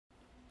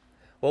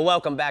Well,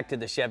 welcome back to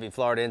the Chevy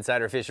Florida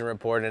Insider Fishing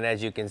Report, and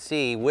as you can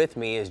see, with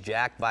me is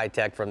Jack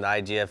Vitek from the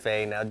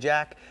IGFA. Now,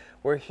 Jack,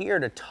 we're here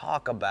to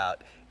talk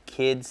about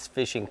kids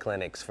fishing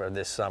clinics for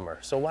this summer,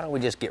 so why don't we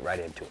just get right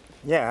into it?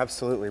 Yeah,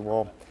 absolutely.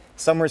 Well,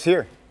 summer's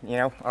here. You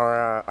know,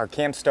 our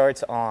camp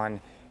starts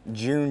on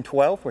June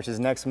 12th, which is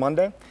next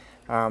Monday.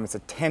 It's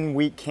a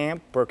 10-week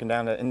camp broken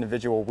down to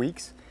individual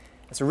weeks.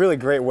 It's a really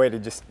great way to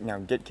just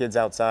get kids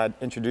outside,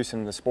 introduce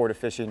them to the sport of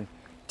fishing,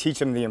 teach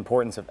them the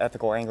importance of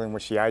ethical angling,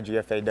 which the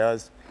IGFA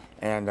does,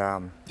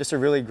 and just a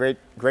really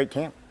great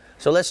camp.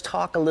 So let's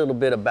talk a little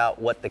bit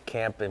about what the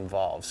camp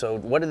involves. So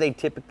what do they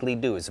typically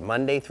do? It's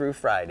Monday through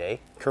Friday?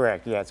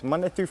 Correct, yeah, it's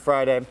Monday through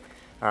Friday,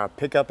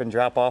 pick up and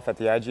drop off at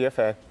the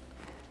IGFA.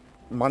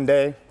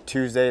 Monday,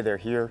 Tuesday, they're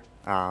here.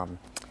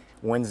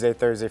 Wednesday,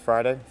 Thursday,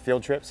 Friday,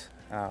 field trips,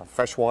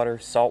 freshwater,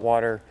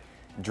 saltwater,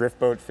 drift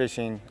boat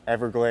fishing,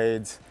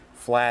 Everglades,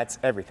 flats,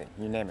 everything,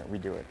 you name it, we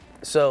do it.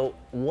 So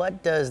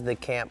what does the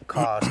camp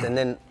cost? And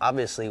then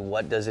obviously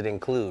what does it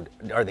include?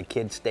 Are the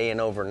kids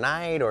staying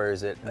overnight, or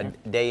is it a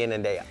day in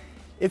and day out?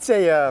 It's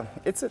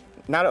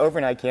not an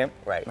overnight camp.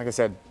 Right. Like I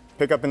said,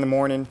 pick up in the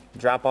morning,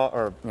 drop off,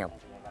 or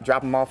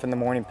drop them off in the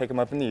morning, pick them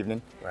up in the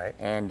evening. Right.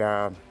 And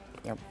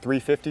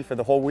 $350 for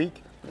the whole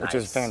week, which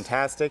is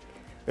fantastic.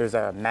 There's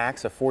a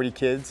max of 40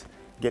 kids,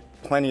 get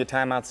plenty of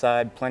time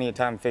outside, plenty of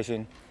time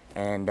fishing,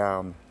 and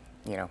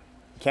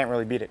can't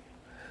really beat it.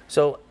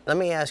 So let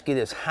me ask you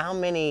this, how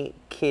many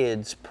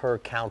kids per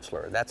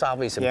counselor? That's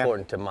obviously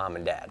important to mom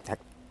and dad.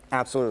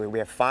 Absolutely, we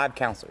have 5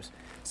 counselors.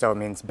 So I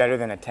mean, it's better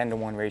than a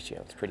 10-to-1 ratio.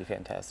 It's pretty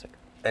fantastic.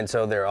 And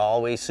so they're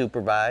always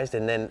supervised,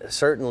 and then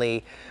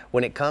certainly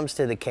when it comes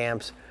to the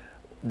camps,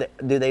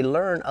 do they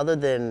learn, other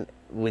than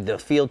with the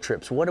field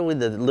trips, what are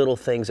the little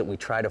things that we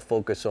try to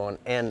focus on,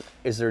 and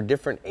is there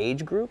different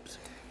age groups?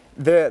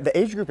 The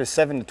age group is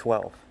 7 to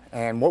 12,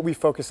 and what we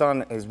focus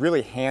on is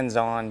really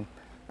hands-on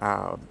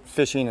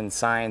fishing and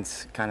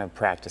science kind of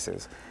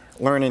practices.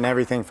 Learning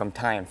everything from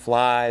tying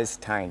flies,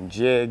 tying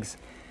jigs,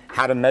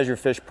 how to measure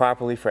fish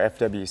properly for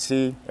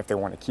FWC if they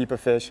want to keep a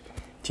fish,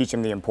 teach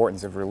them the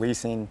importance of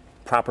releasing,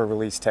 proper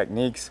release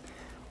techniques,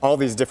 all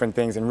these different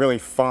things, and really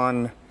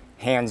fun,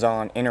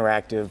 hands-on,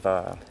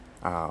 interactive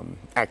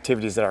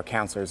activities that our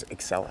counselors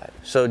excel at.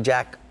 So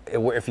Jack,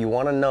 if you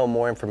want to know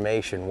more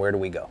information, where do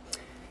we go?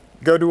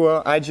 Go to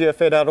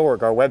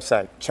IGFA.org, our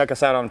website. Check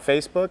us out on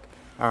Facebook.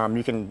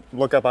 You can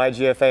look up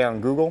IGFA on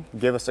Google,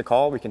 give us a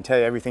call. We can tell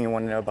you everything you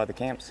want to know about the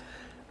camps.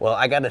 Well,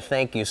 I got to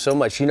thank you so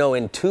much. You know,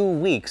 in 2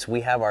 weeks,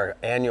 we have our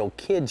annual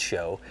kids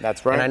show.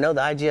 That's right. And I know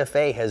the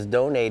IGFA has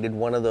donated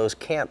one of those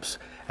camps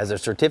as a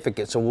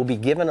certificate, so we'll be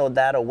giving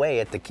that away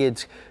at the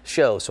kids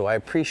show. So I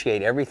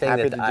appreciate everything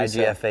that the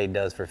IGFA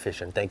does for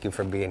fishing. Thank you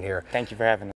for being here. Thank you for having us.